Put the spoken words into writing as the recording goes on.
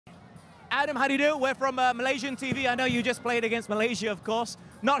Adam, how do you do? We're from Malaysian TV. I know you just played against Malaysia, of course.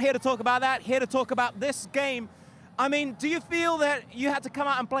 Not here to talk about that, here to talk about this game. I mean, do you feel that you had to come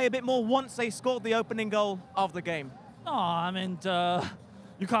out and play a bit more once they scored the opening goal of the game? No, I mean,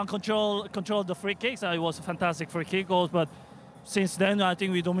 you can't control the free kicks. It was a fantastic free kick goals, but since then, I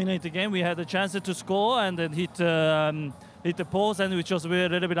think we dominated the game. We had a chance to score and then hit the post, and which was a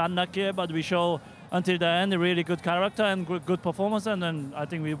little bit unlucky, but we show until the end a really good character and good performance, and then I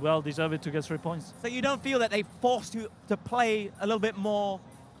think we well deserve it to get 3 points. So you don't feel that they forced you to play a little bit more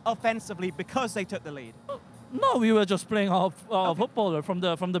offensively because they took the lead? No, we were just playing our football from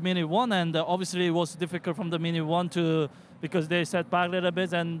the minute one, and obviously it was difficult from the minute one because they sat back a little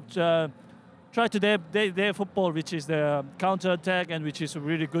bit and try to their football, which is the counter attack and which is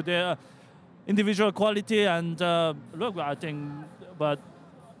really good individual quality. And look, I think, but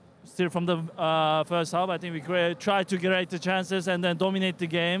still from the first half, I think we tried to create the chances and then dominate the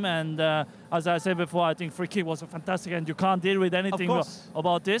game. And as I said before, I think free kick was fantastic, and you can't deal with anything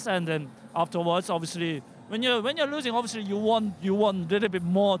about this. And then afterwards, obviously, when you're losing, obviously you want a little bit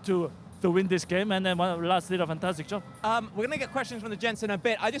more to win this game, and then Lars did a fantastic job. We're going to get questions from the gents in a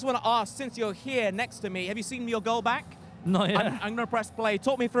bit. I just want to ask, since you're here next to me, have you seen your goal back? No, yeah. I'm going to press play.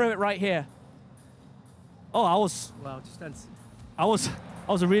 Talk me through it right here. Oh, I was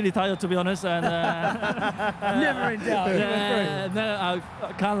really tired, to be honest, and never in doubt. No,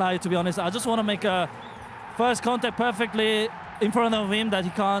 I can't lie, to be honest. I just want to make a first contact perfectly in front of him that he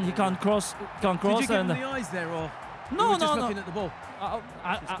can't cross. Did you give him the eyes there, or no, just looking at the ball?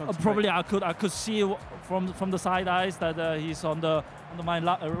 I could see from the side eyes that he's on my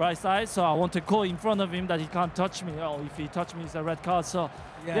right side, so I want to go in front of him that he can't touch me. Oh, if he touch me, it's a red card. So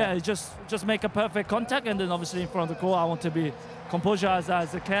yeah, just make a perfect contact, and then obviously in front of the goal, I want to be composure as I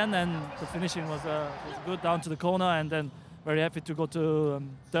can, and the finishing was good down to the corner, and then very happy to go to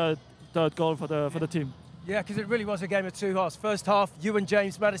third goal for the team. Yeah, because it really was a game of two halves. First half, you and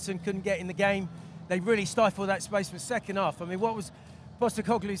James Maddison couldn't get in the game. They really stifled that space for second half. I mean, what was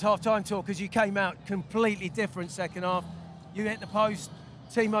Postecoglou's half-time talk? Because you came out completely different second half. You hit the post.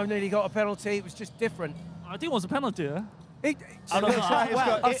 Timo nearly got a penalty. It was just different. I think it was a penalty, yeah? I don't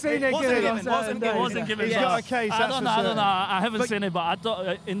know. I've seen it wasn't given. He's got a case. I don't know. I haven't seen it, but I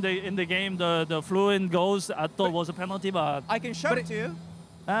thought in the game the fluent goals, I thought was a penalty, but I can show it to you.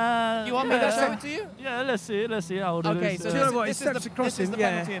 You want me to show it to you? Yeah, let's see how it is. Okay, so do you know what? He steps across him. This is the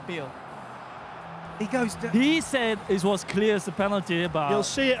penalty appeal. He goes down. He said it was clear as a penalty, but you'll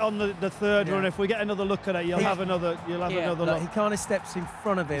see it on the third one. If we get another look at it, you'll have another look. He kind of steps in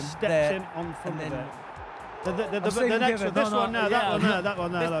front of him. Steps in on front of it. The next one, this one now, that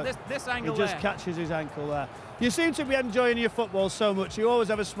one there. This angle he just catches his ankle there. You seem to be enjoying your football so much. You always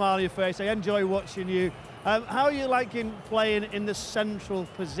have a smile on your face. I enjoy watching you. How are you liking playing in the central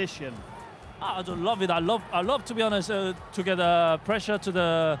position? I just love it. I love to be honest, to get pressure to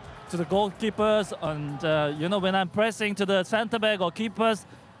the goalkeepers, and you know, when I'm pressing to the centre back or keepers,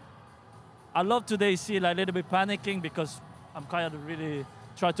 I love today see like a little bit panicking because I'm kind of really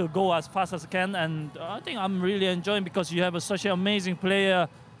try to go as fast as I can, and I think I'm really enjoying because you have such an amazing player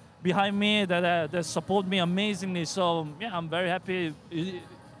behind me that support me amazingly. So yeah, I'm very happy.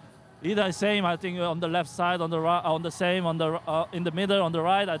 Either same, I think on the left side, on the right, on the same, on the in the middle, on the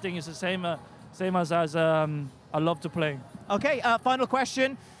right. I think it's the same as I love to play. Okay, final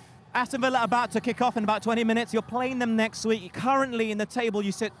question. Aston Villa about to kick off in about 20 minutes. You're playing them next week. Currently in the table,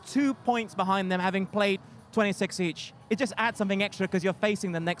 you sit 2 points behind them, having played 26 each. It just adds something extra because you're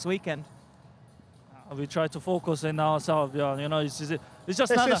facing them next weekend. We try to focus on ourselves. You know, it's just it's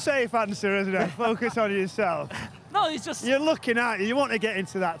a safe answer, isn't it? Focus on yourself. No, it's just you're looking at you want to get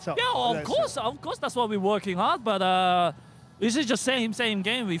into that top. Yeah, of course, that's why we're working hard. But this is just same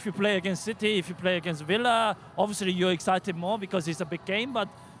game. If you play against City, if you play against Villa, obviously you're excited more because it's a big game. But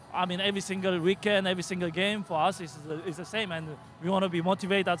I mean, every single weekend, every single game for us is the same, and we want to be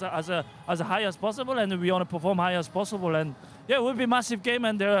motivated as high as possible, and we want to perform high as possible. And yeah, it will be a massive game,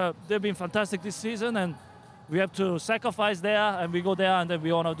 and they've been fantastic this season, and we have to sacrifice there, and we go there, and then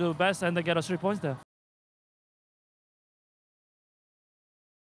we want to do the best, and they get us 3 points there.